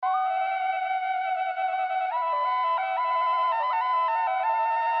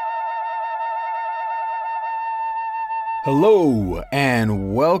Hello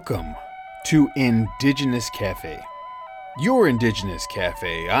and welcome to Indigenous Cafe, your Indigenous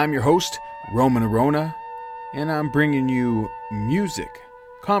Cafe. I'm your host, Roman Arona, and I'm bringing you music,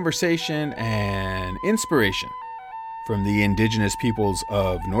 conversation, and inspiration from the Indigenous peoples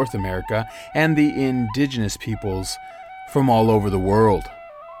of North America and the Indigenous peoples from all over the world.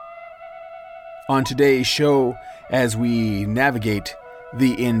 On today's show, as we navigate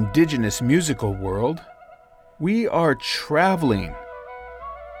the Indigenous musical world, we are traveling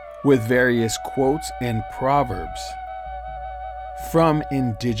with various quotes and proverbs from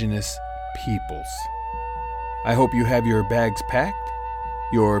Indigenous peoples. I hope you have your bags packed,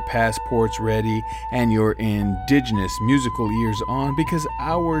 your passports ready, and your Indigenous musical ears on, because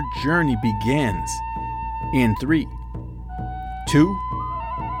our journey begins in 3, 2,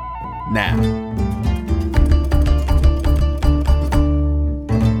 now. Natale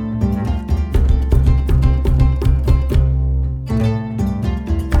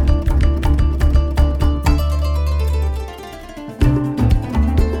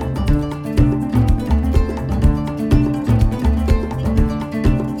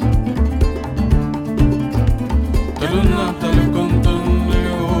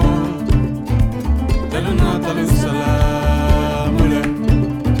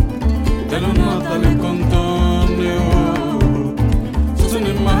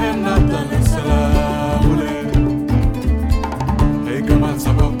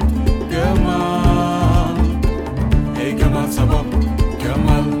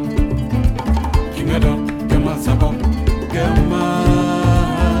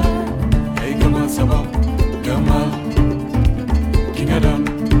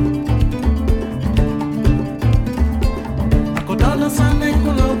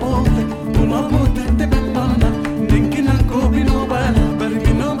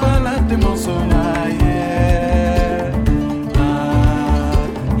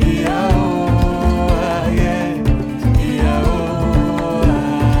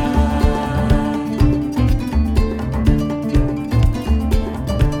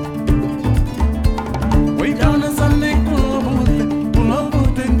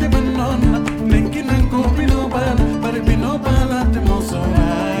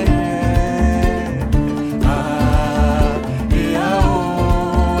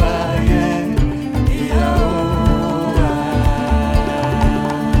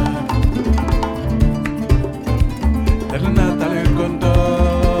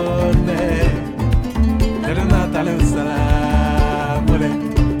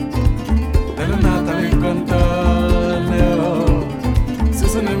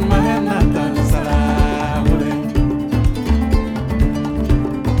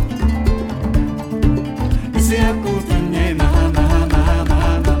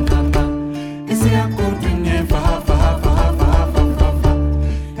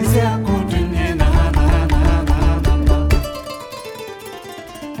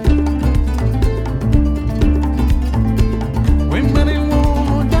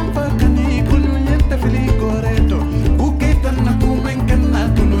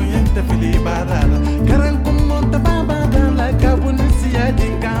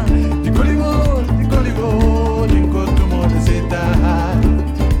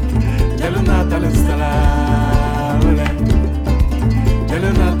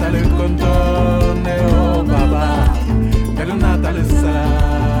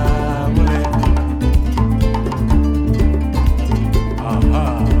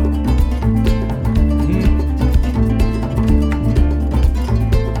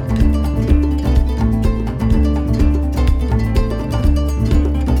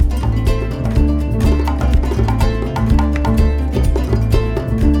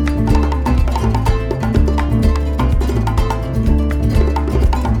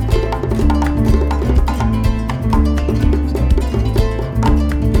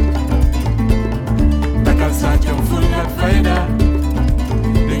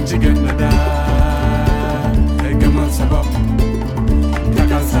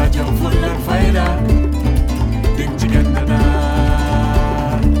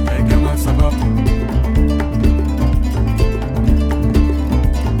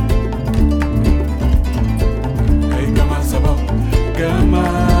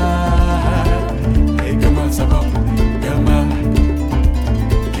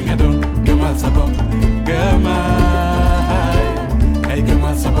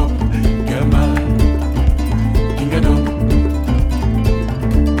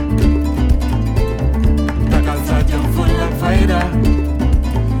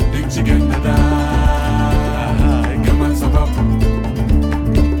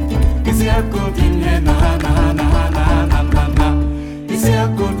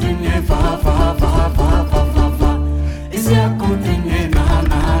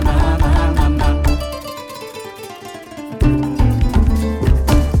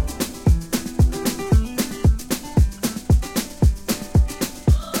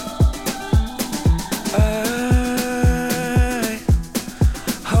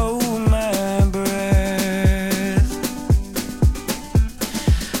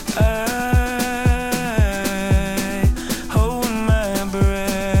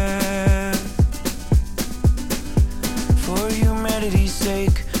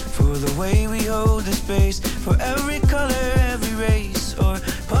the way we hold the space for every color, every race, or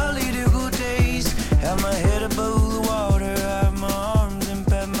political taste. Have my head above the water, have my arms and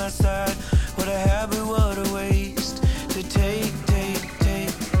pat my side. What a habit, what a waste to take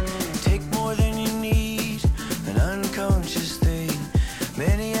more than you need. An unconscious thing.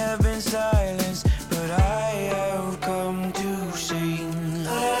 Many have been silenced, but I have come to sing.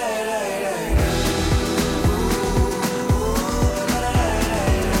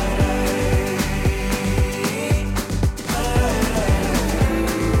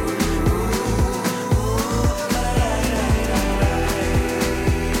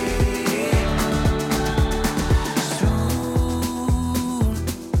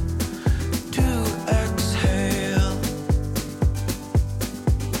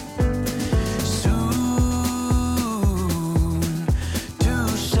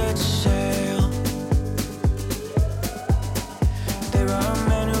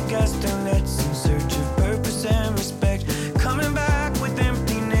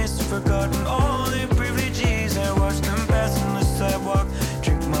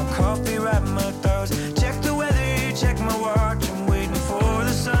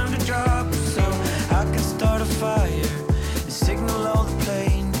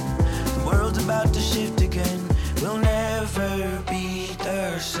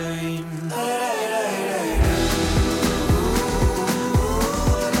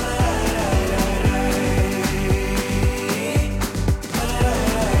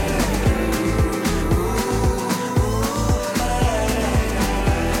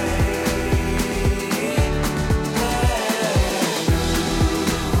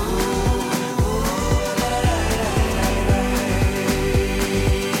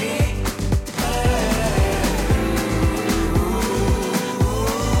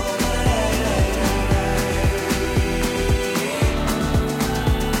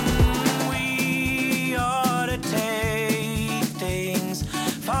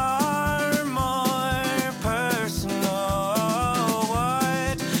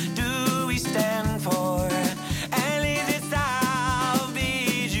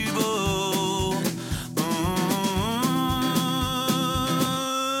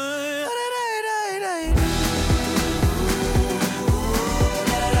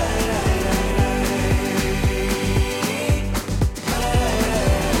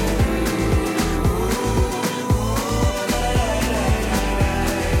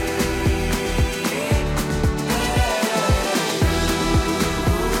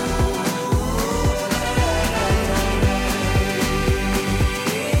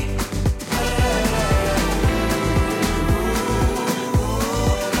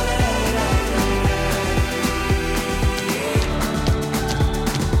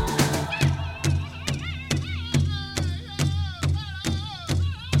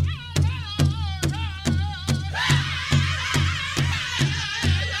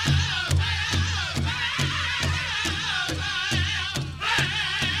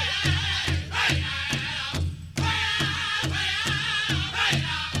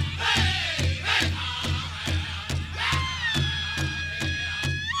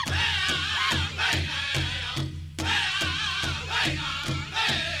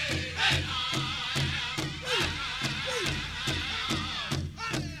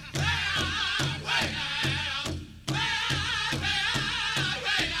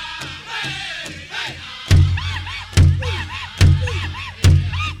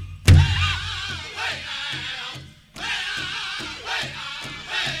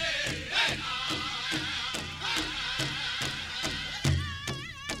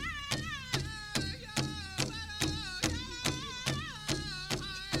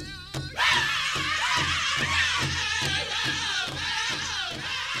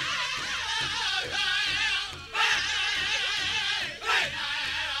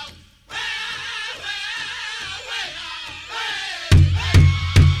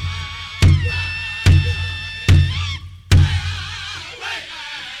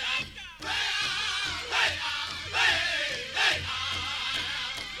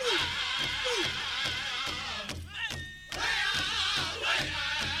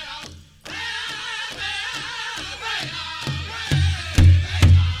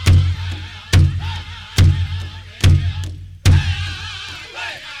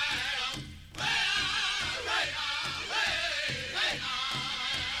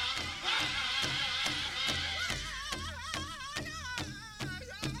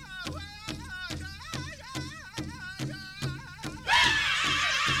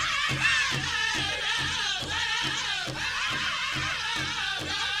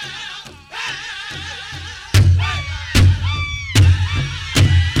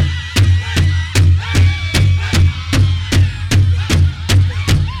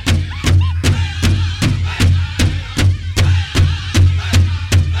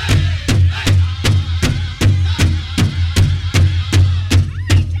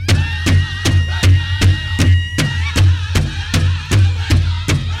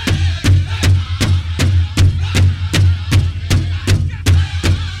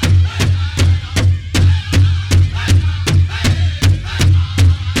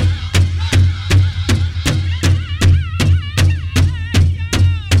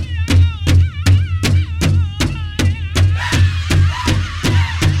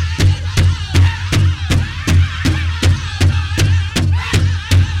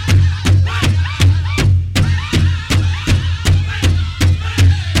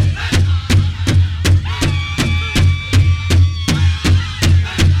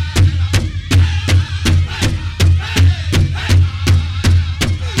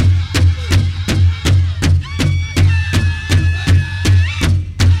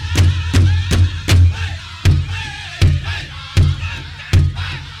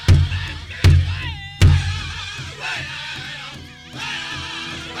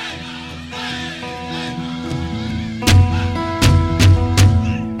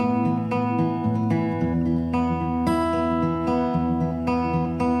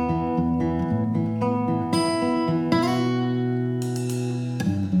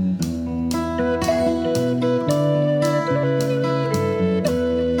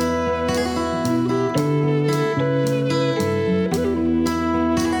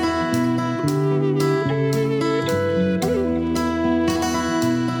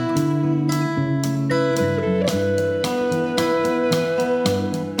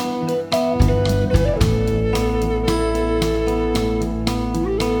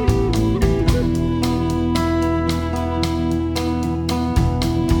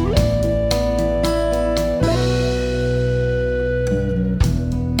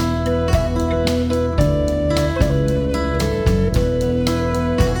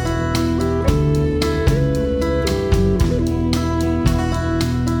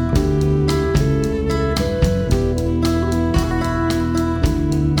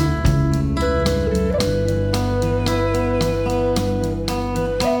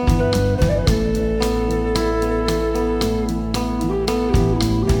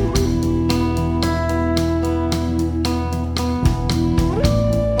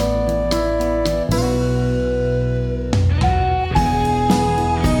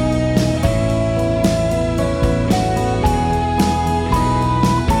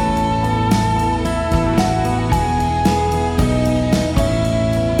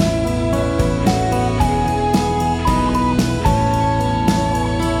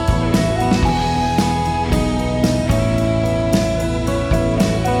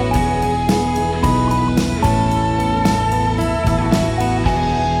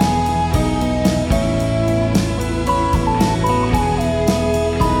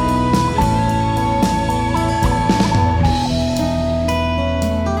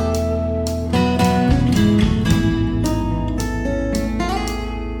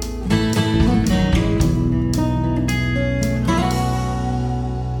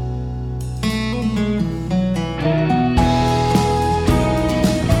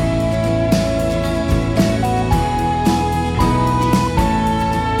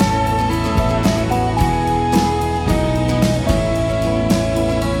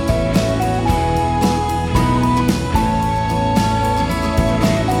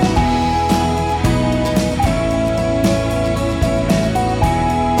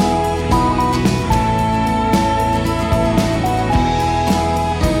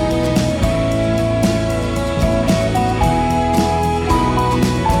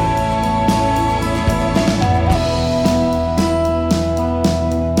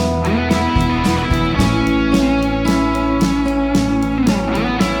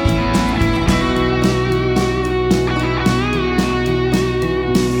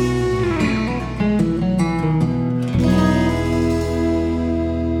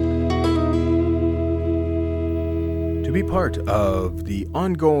 part of the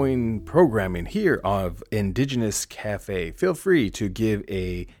ongoing programming here of Indigenous Cafe, feel free to give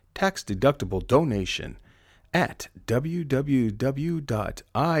a tax-deductible donation at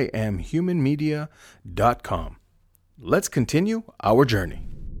www.iamhumanmedia.com. Let's continue our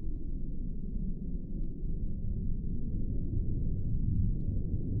journey.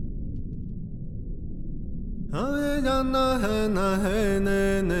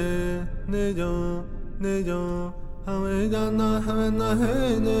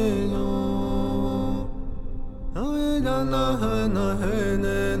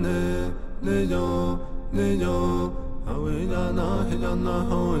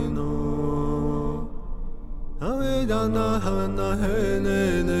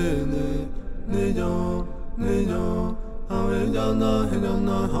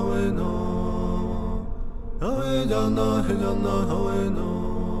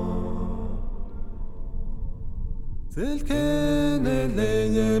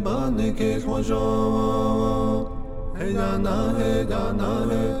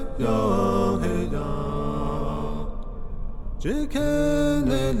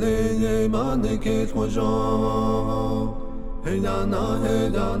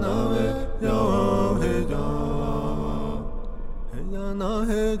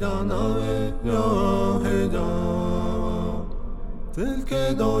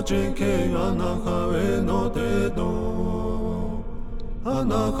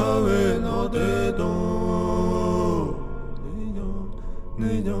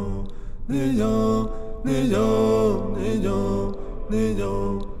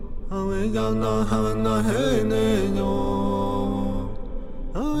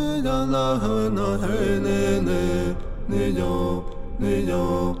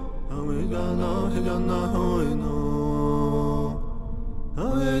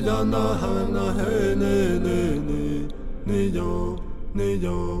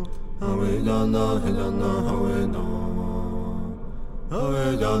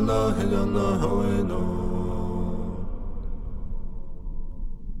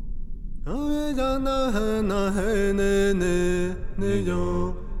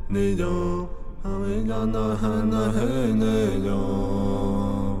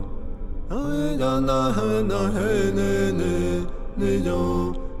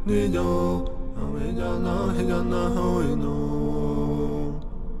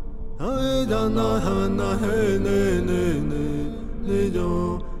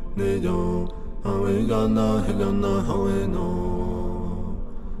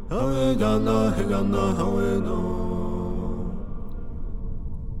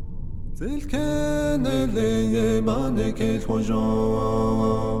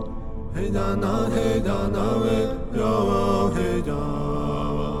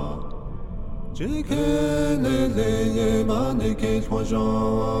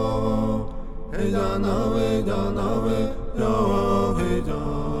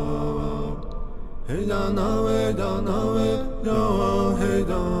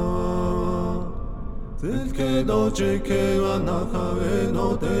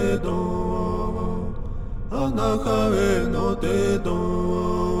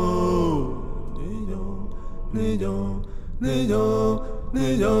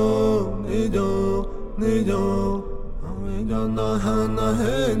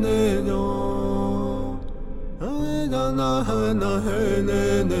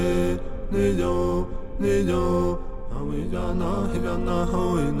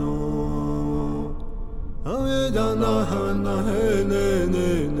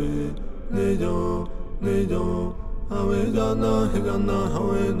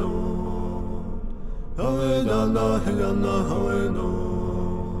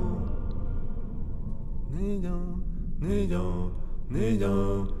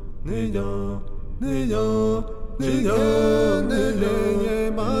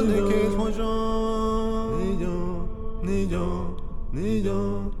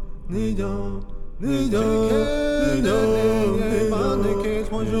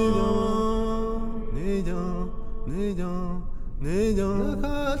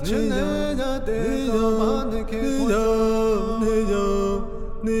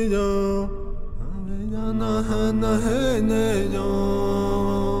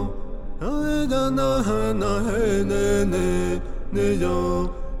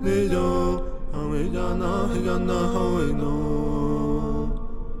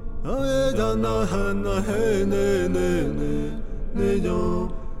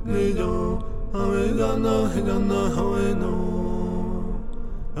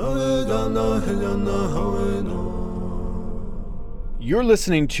 You're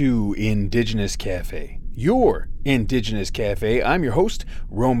listening to Indigenous Cafe, your Indigenous Cafe. I'm your host,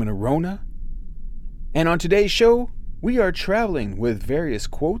 Roman Arona. And on today's show, we are traveling with various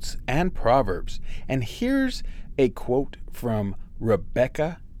quotes and proverbs. And here's a quote from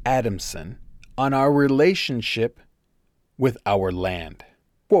Rebecca Adamson on our relationship with our land.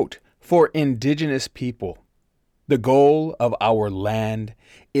 Quote, "For Indigenous people, the goal of our land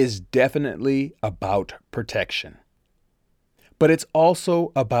is definitely about protection. But it's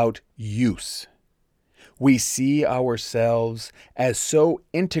also about use. We see ourselves as so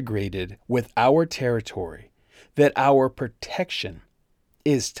integrated with our territory that our protection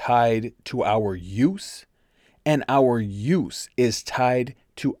is tied to our use, and our use is tied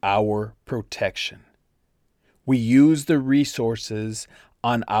to our protection. We use the resources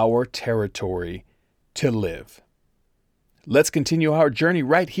on our territory to live." Let's continue our journey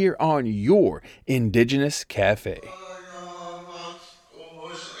right here on your Indigenous Cafe.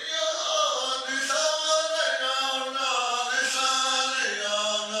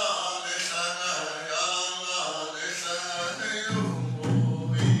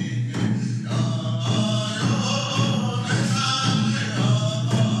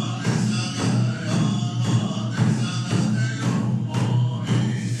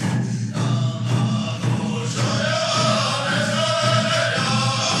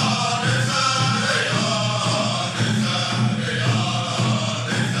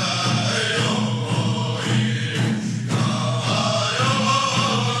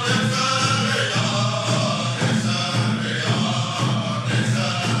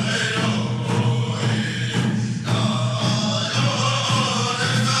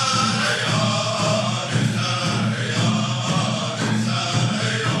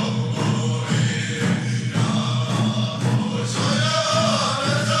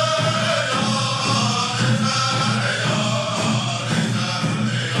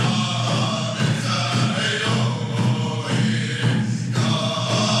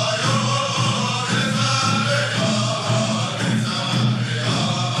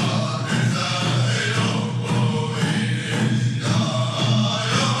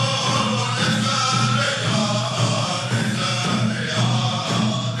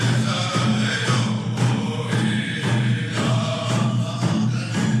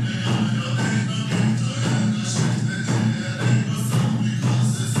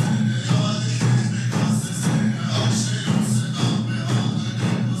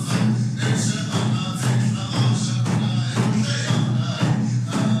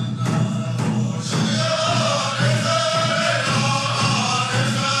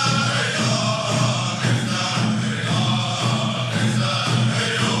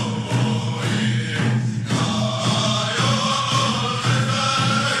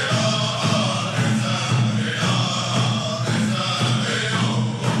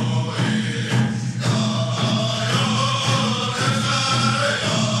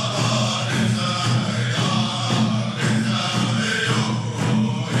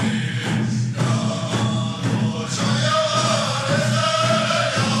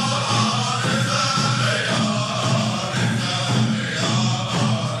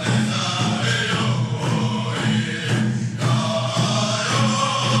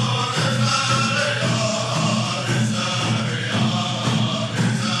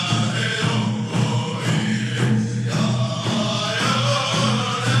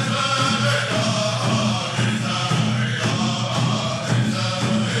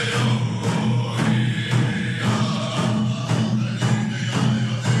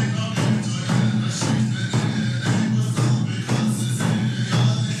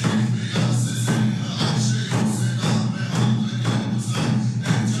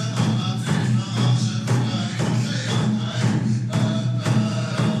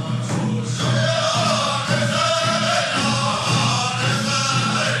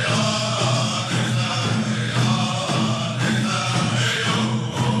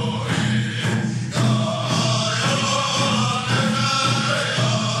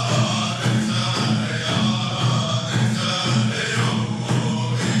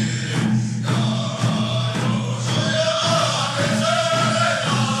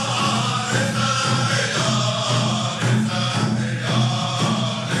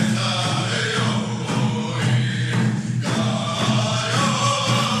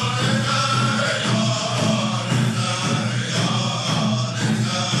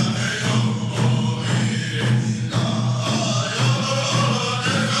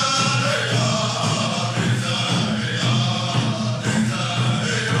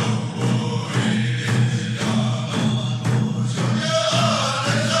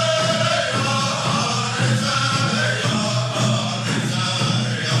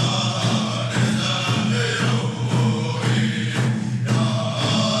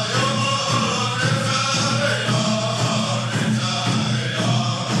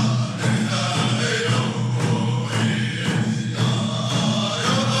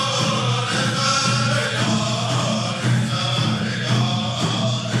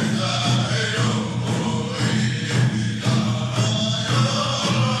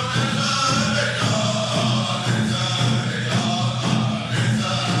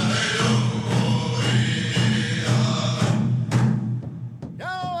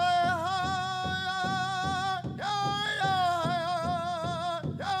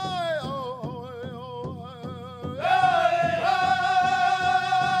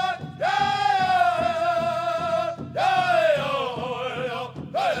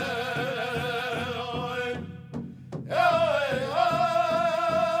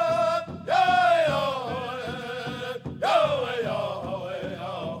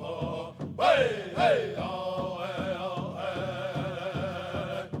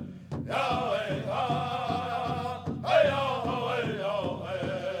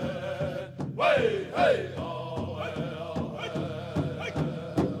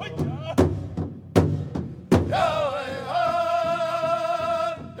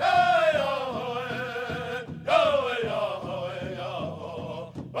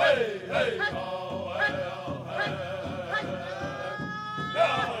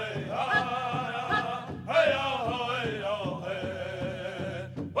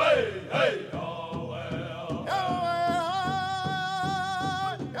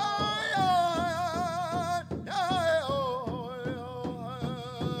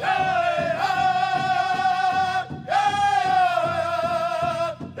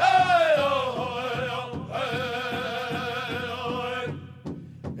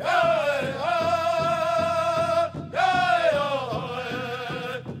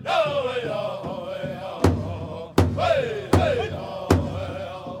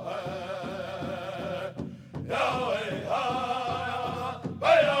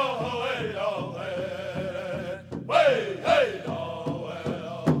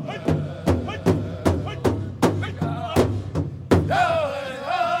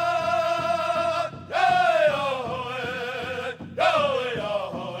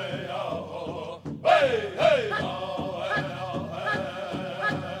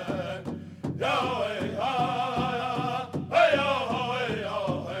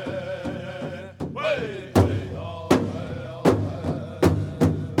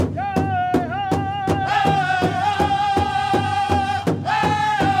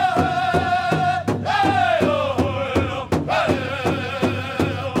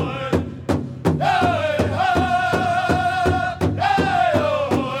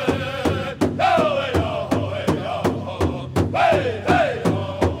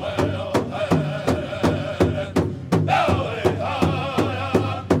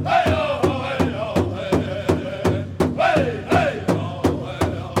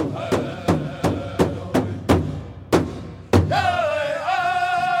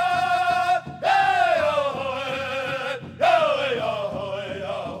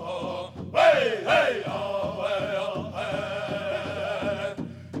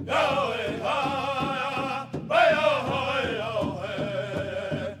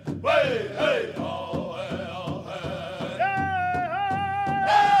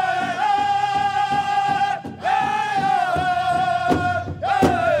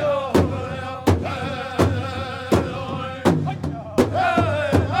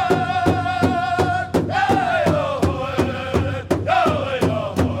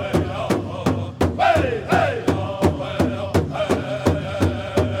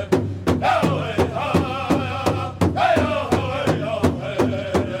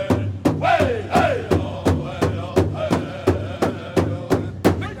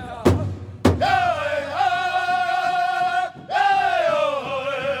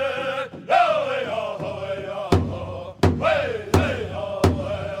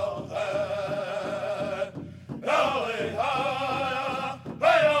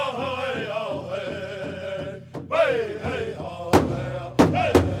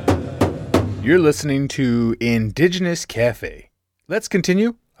 You're listening to Indigenous Cafe. Let's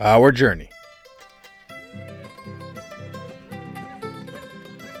continue our journey.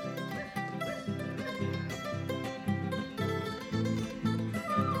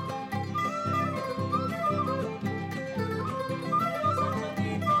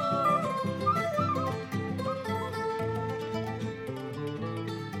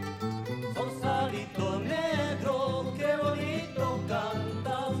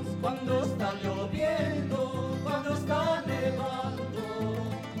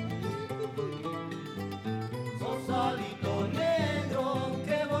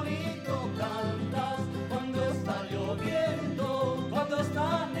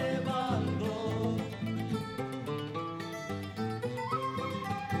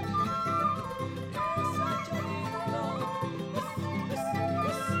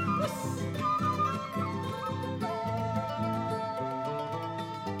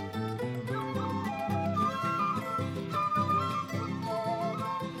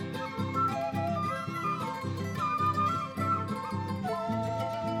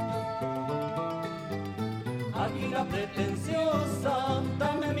 Águila pretenciosa,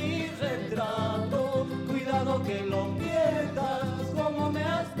 dame mi retrato, cuidado que lo pierdas como me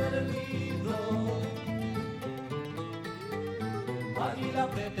has perdido. Águila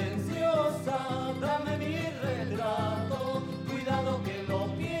pretenciosa, dame mi retrato, cuidado que lo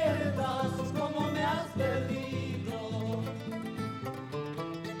pierdas como me has perdido.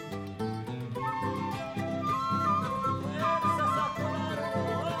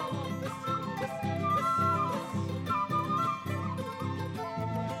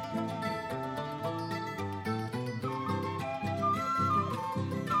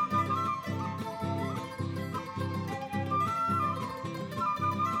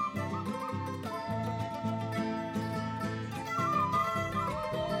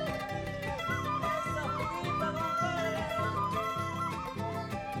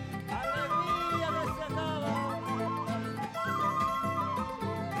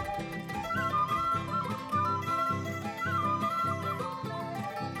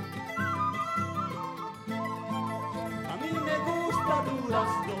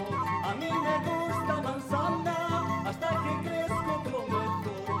 durazno, a mí me gusta manzana, hasta que crezco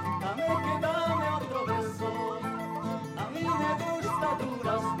prometo, dame que dame otro beso. A mí me gusta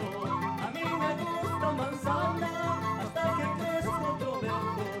durazno, a mí me gusta manzana, hasta que crezco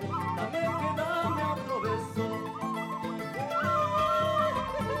prometo, dame que dame otro beso.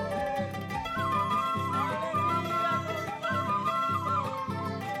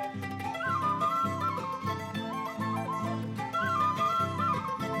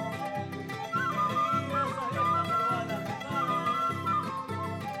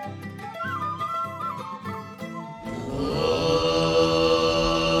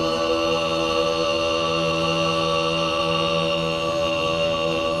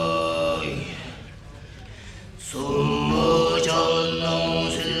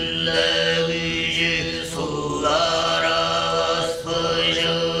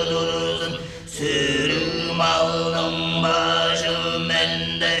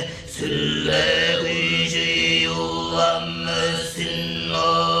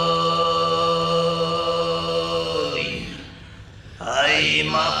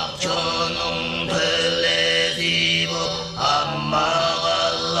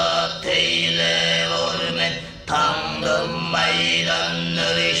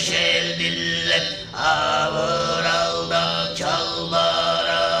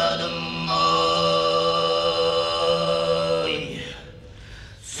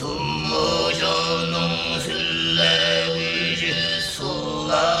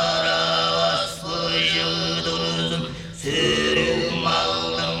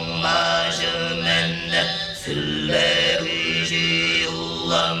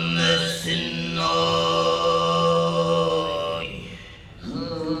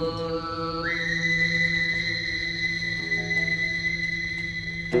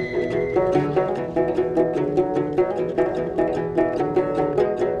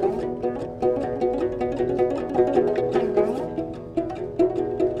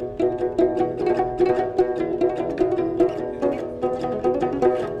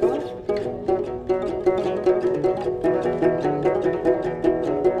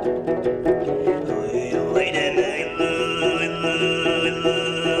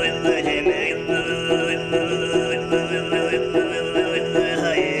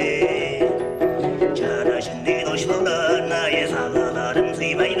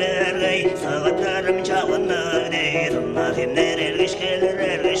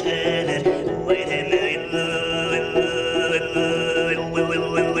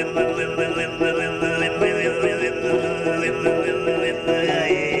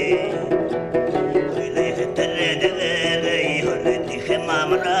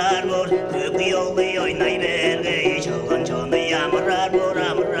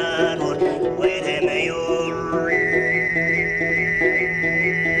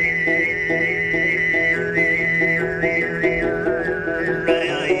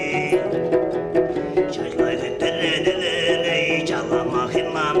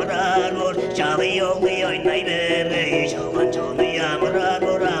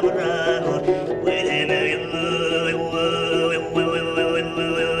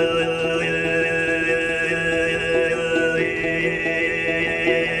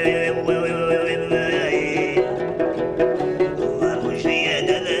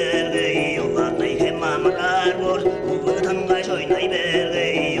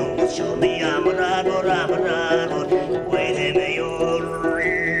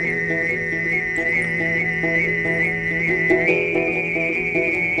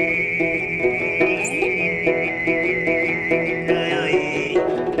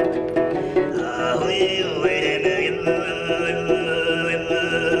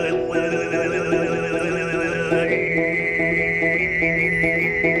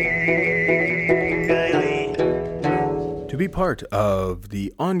 To be part of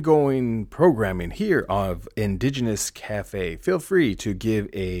the ongoing programming here of Indigenous Cafe, feel free to give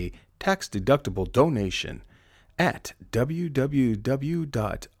a tax-deductible donation at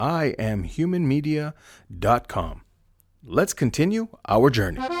www.iamhumanmedia.com. Let's continue our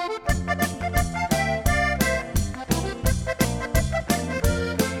journey.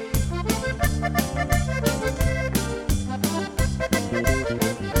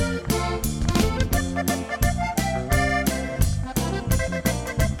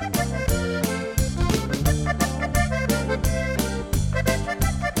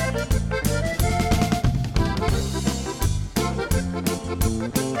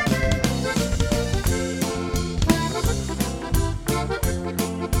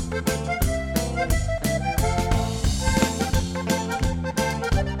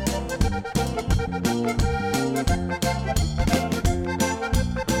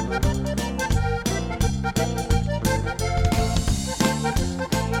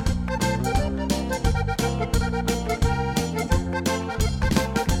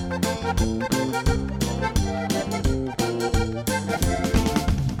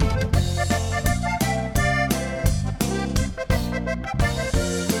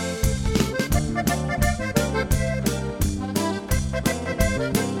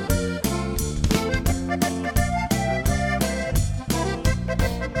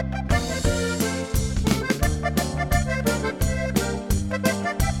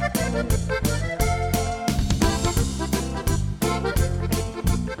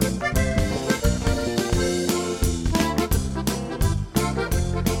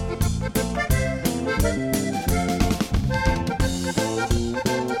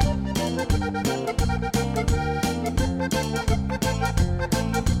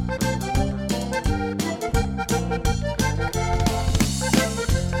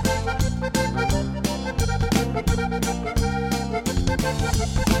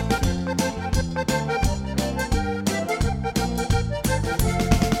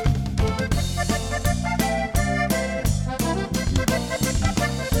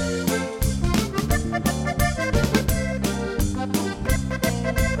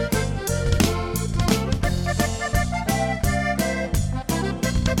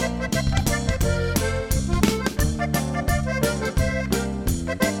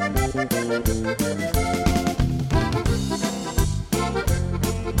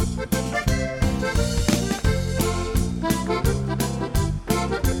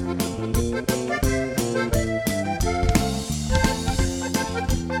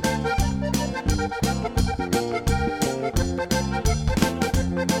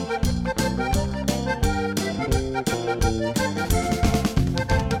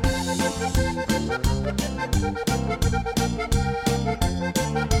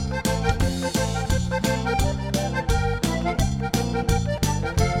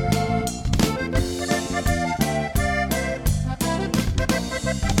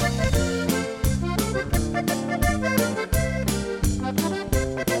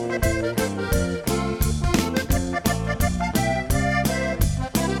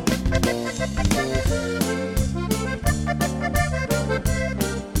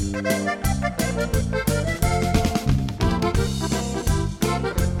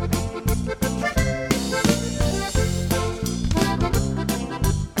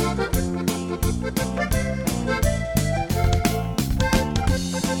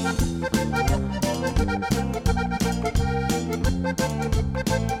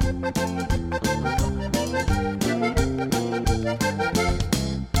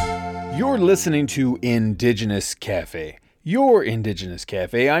 listening to Indigenous Cafe, your Indigenous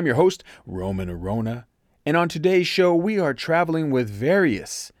Cafe. I'm your host, Roman Arona, and on today's show, we are traveling with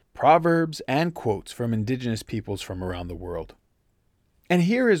various proverbs and quotes from Indigenous peoples from around the world. And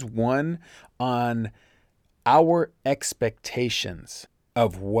here is one on our expectations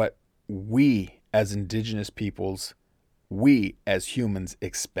of what we as Indigenous peoples, we as humans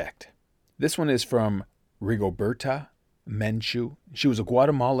expect. This one is from Rigoberta Menchú. She was a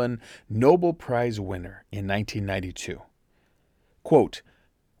Guatemalan Nobel Prize winner in 1992. Quote,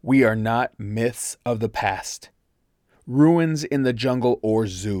 "We are not myths of the past, ruins in the jungle or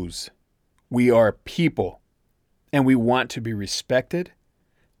zoos. We are people, and we want to be respected,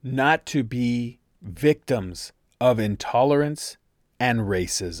 not to be victims of intolerance and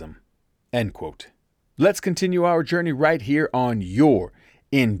racism." End quote. Let's continue our journey right here on your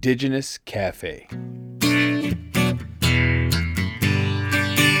Indigenous Cafe.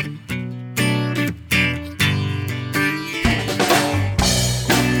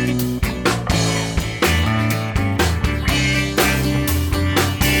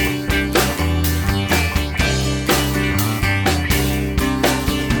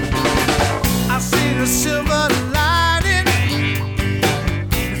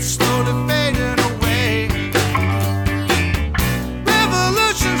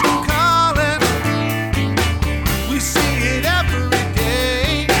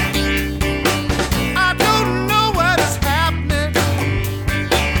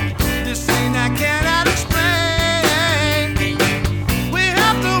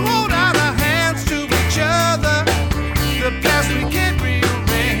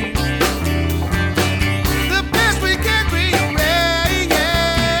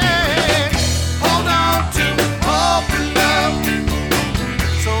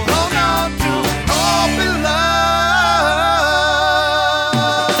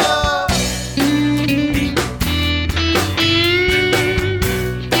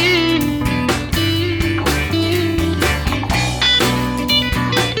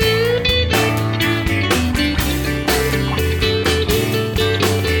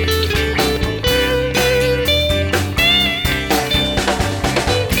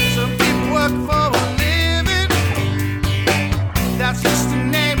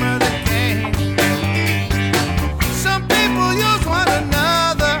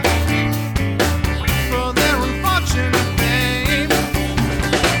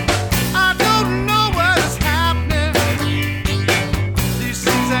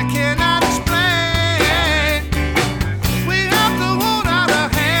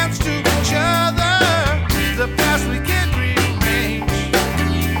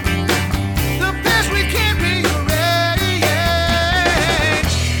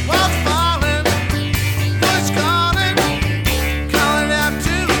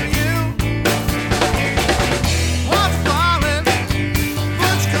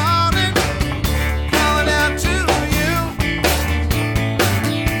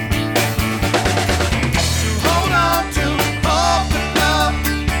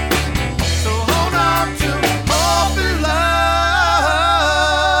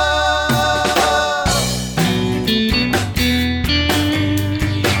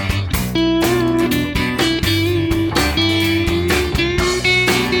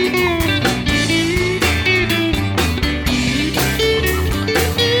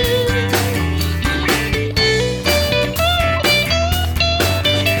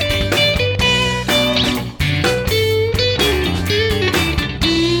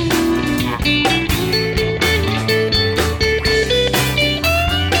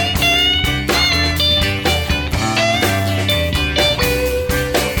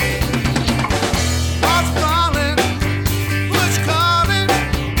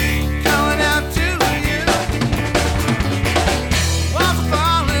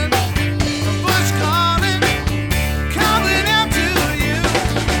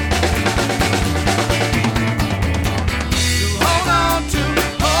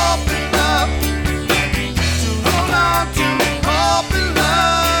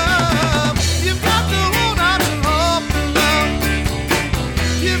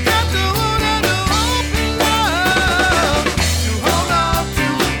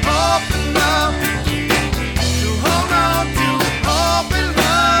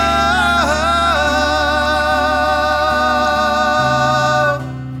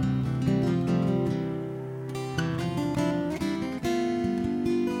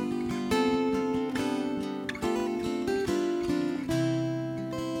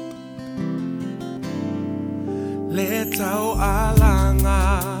 Letao alanga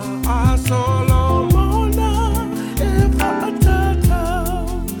a Solomona e whakatata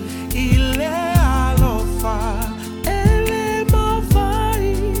I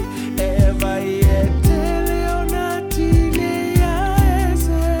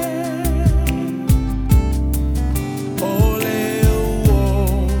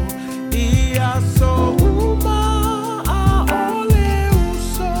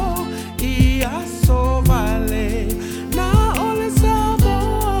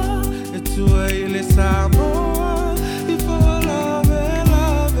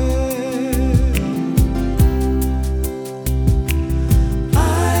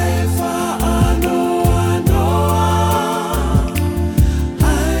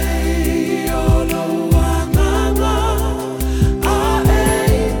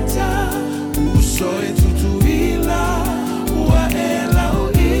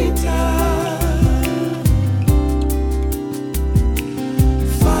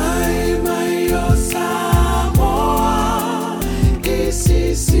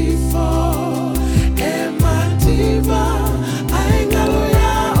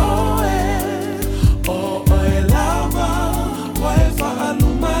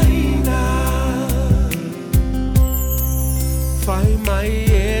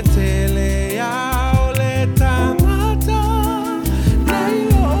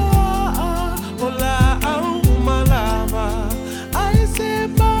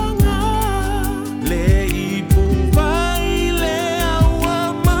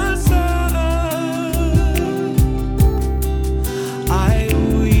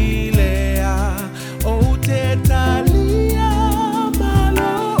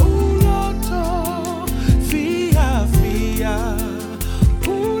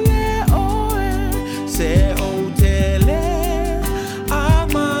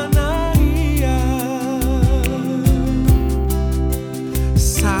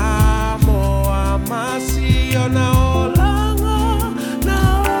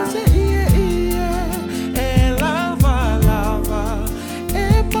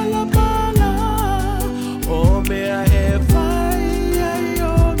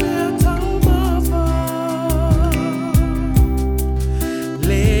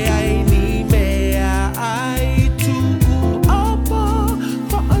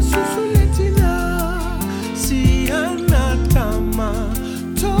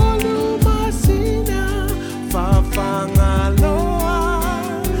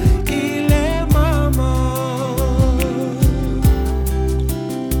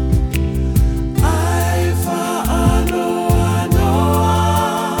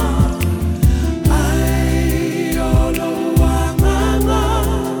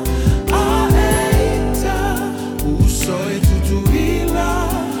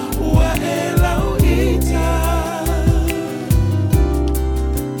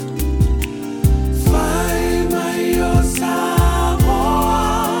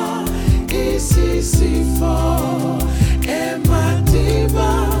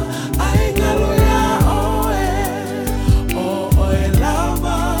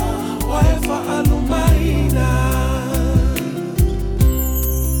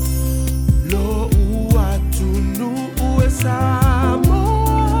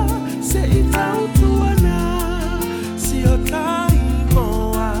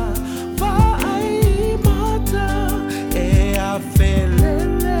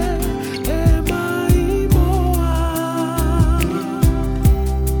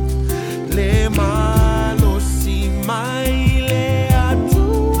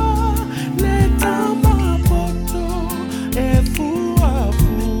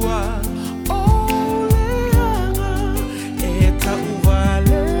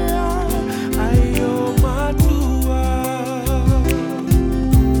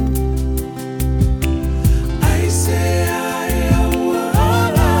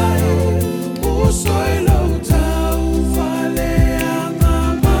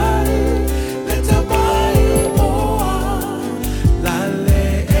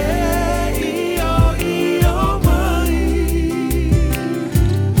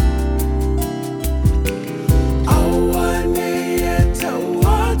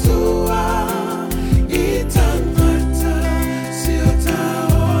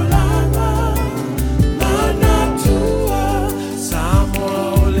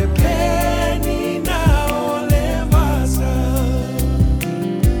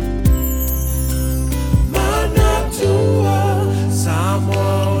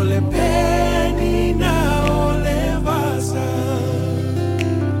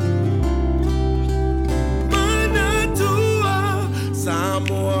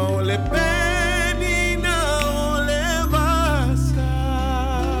Amo ole peni na ole vasa.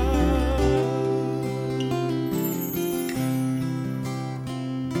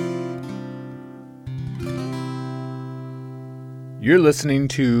 You're listening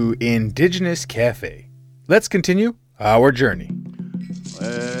to Indigenous Cafe. Let's continue our journey.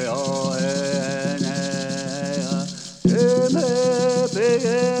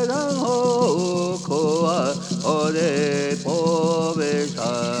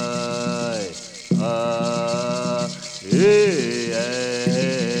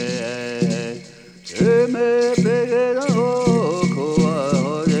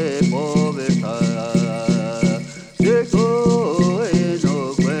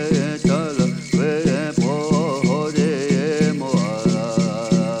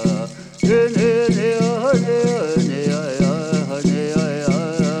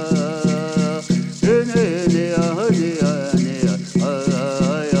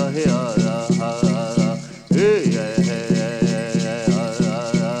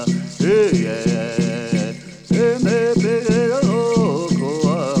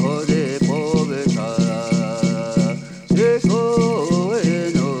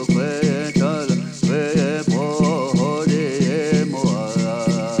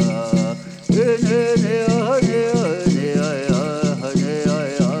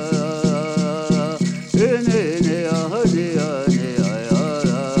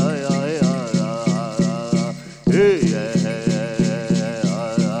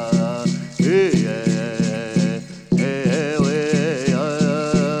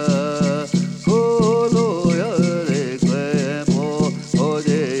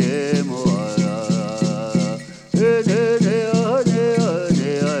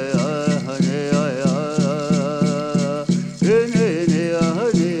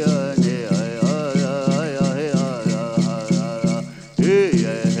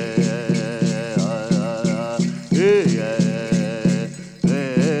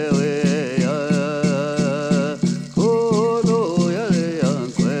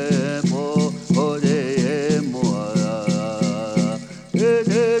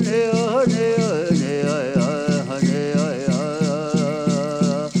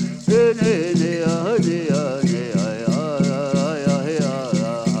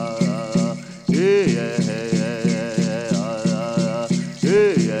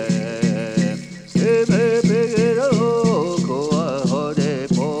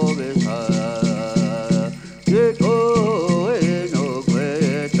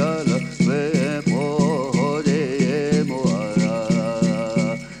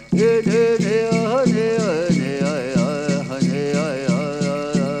 Indigeneity.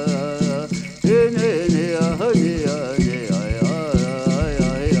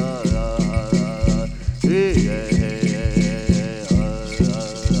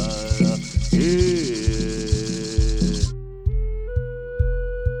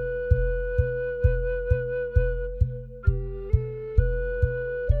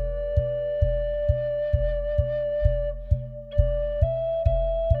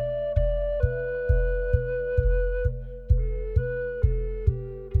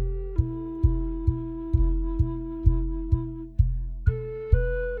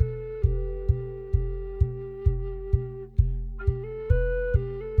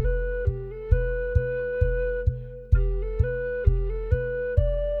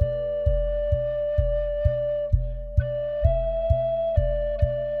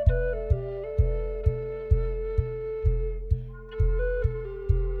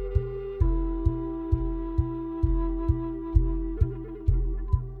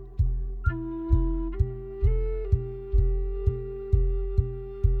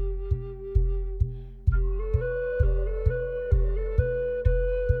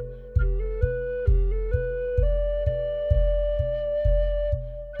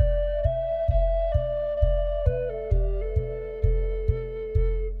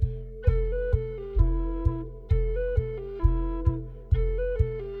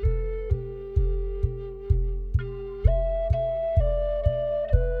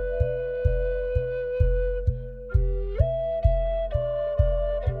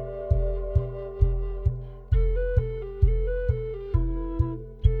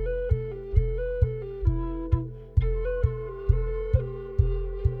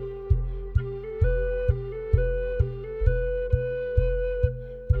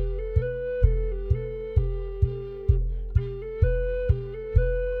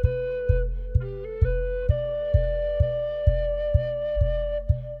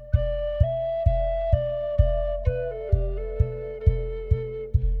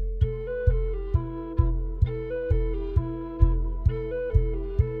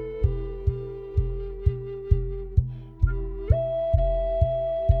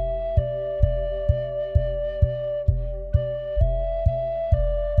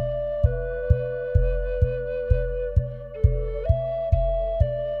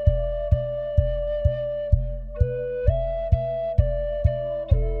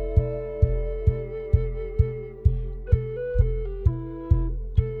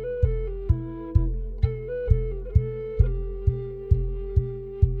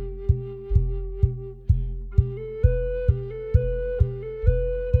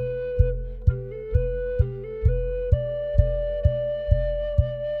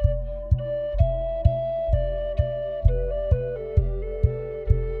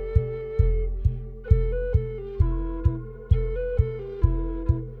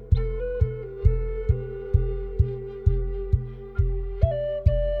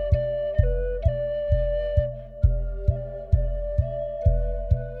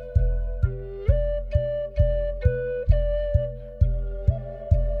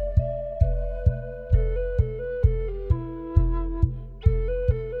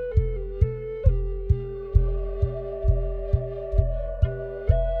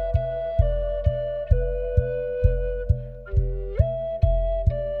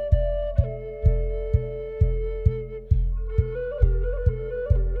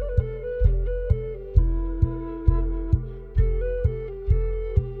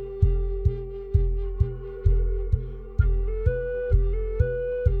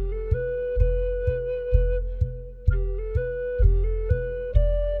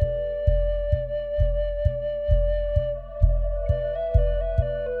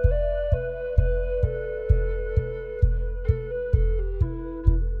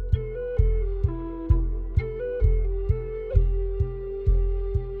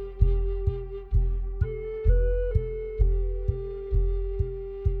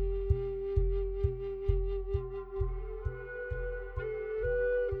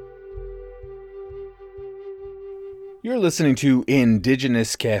 You're listening to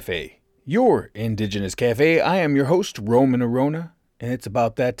Indigenous Cafe, your Indigenous Cafe. I am your host, Roman Arona, and it's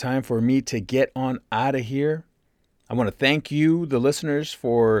about that time for me to get on out of here. I want to thank you, the listeners,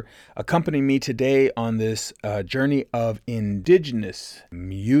 for accompanying me today on this journey of Indigenous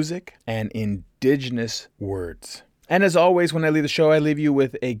music and Indigenous words. And as always, when I leave the show, I leave you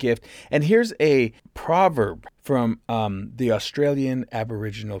with a gift. And here's a proverb from the Australian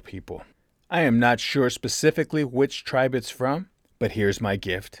Aboriginal people. I am not sure specifically which tribe it's from, but here's my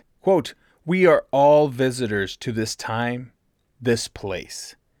gift. Quote, "We are all visitors to this time, this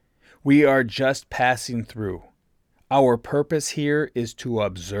place. We are just passing through. Our purpose here is to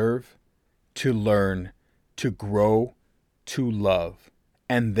observe, to learn, to grow, to love,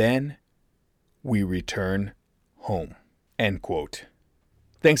 and then we return home." End quote.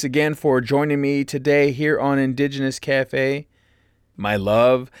 Thanks again for joining me today here on Indigenous Cafe. My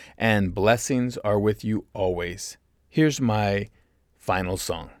love and blessings are with you always. Here's my final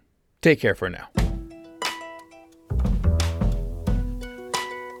song. Take care for now.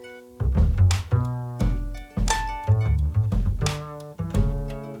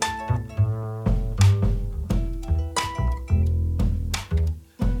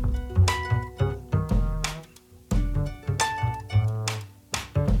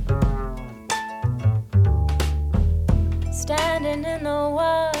 Standing in the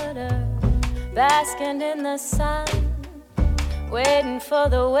water, basking in the sun, waiting for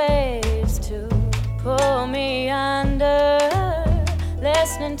the waves to pull me under,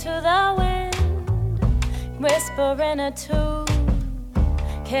 listening to the wind, whispering a tune,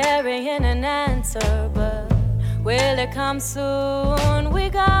 carrying an answer, but will it come soon? We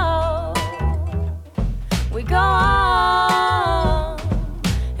go on,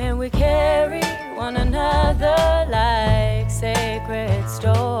 and we carry one another like sacred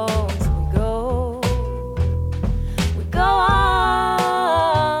stones. We go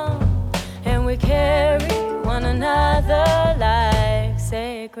on, and we carry one another like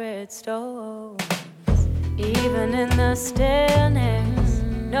sacred stones. Even in the stillness,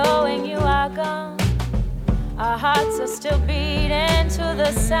 knowing you are gone, our hearts are still beating to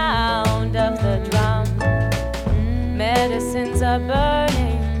the sound of the drum. Medicines are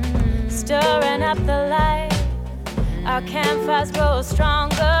burning, stirring up the light. Our campfires grow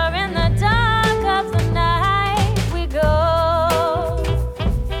stronger in the dark of the night. We go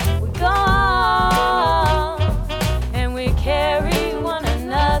on, and we carry one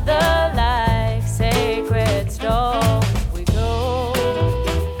another like sacred stones. We go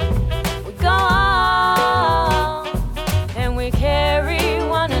on, and we carry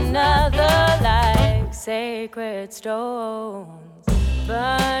one another like sacred stones.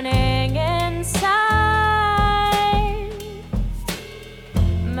 Burning inside,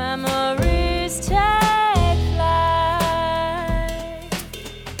 memories tell.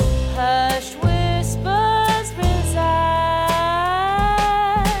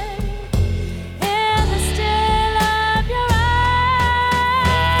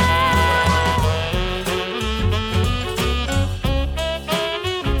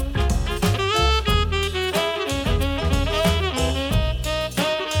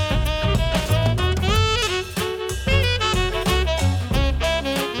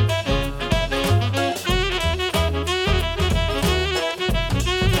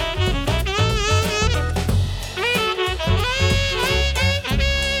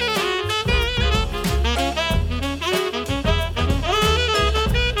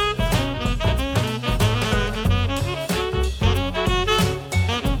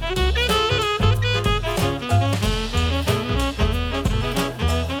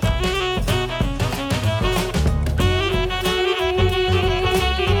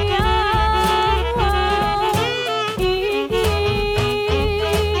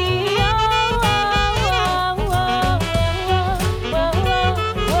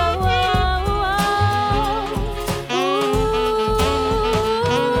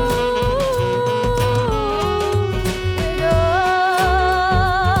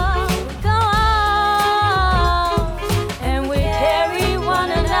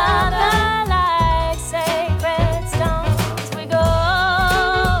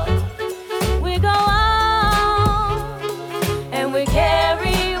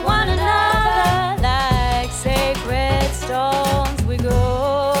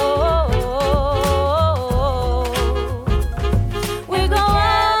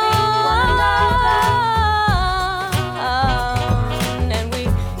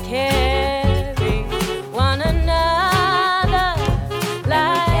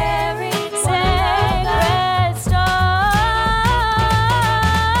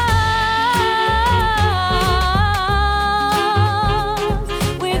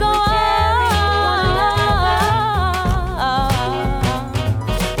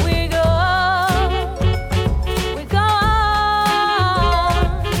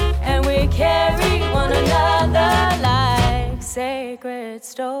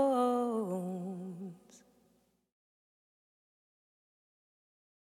 store.